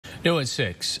New at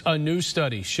 6, a new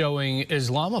study showing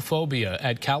Islamophobia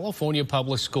at California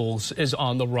public schools is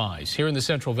on the rise. Here in the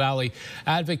Central Valley,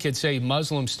 advocates say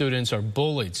Muslim students are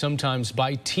bullied, sometimes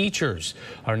by teachers.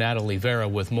 Our Natalie Vera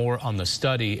with more on the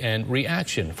study and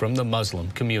reaction from the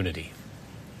Muslim community.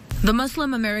 The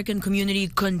Muslim American community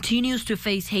continues to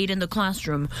face hate in the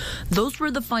classroom. Those were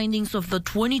the findings of the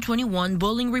 2021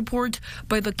 bullying report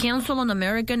by the Council on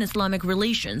American Islamic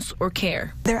Relations, or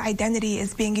CAIR. Their identity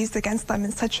is being used against them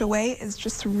in such a way is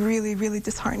just really, really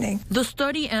disheartening. The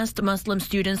study asked Muslim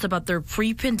students about their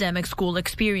pre-pandemic school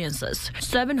experiences.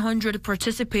 700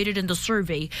 participated in the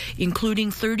survey, including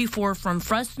 34 from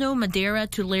Fresno, Madera,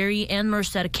 Tulare, and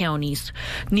Merced counties.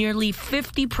 Nearly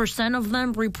 50% of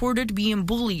them reported being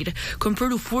bullied,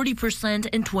 compared to 40%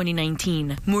 in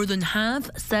 2019. More than half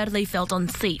said they felt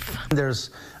unsafe. There's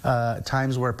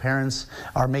times where parents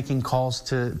are making calls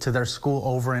to their school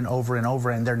over and over and over,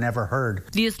 and they're never heard.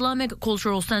 The Islamic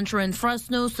Cultural Center in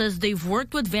Fresno says they've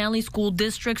worked with Valley school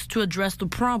districts to address the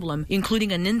problem,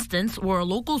 including an instance where a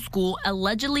local school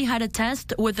allegedly had a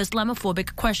test with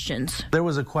Islamophobic questions. There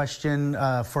was a question,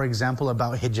 for example,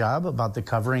 about hijab, about the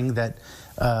covering that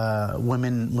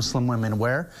Muslim women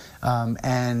wear,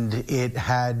 and it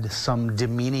had some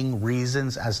demeaning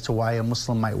reasons as to why a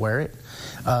Muslim might wear it.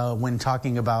 When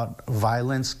talking about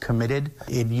violence committed,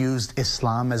 it used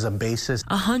Islam as a basis.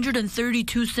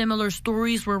 132 similar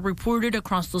stories were reported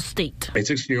across the state. A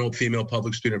 16-year-old female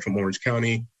public student from Orange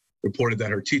County reported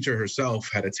that her teacher herself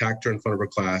had attacked her in front of her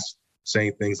class,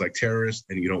 saying things like terrorist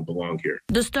and you don't belong here.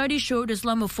 The study showed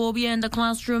Islamophobia in the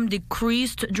classroom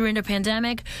decreased during the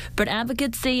pandemic, but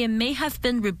advocates say it may have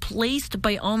been replaced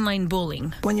by online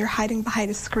bullying. When you're hiding behind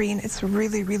a screen, it's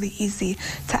really, really easy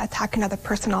to attack another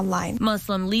person online.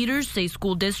 Muslim leaders say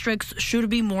school districts should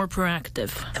be more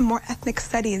proactive. More ethnic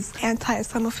studies,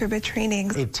 anti-Islamophobia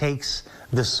trainings. It takes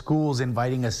the schools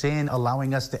inviting us in,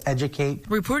 allowing us to educate.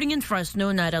 Reporting in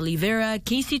Fresno, Natalie Vera,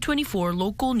 KC24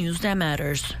 Local News That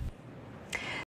Matters.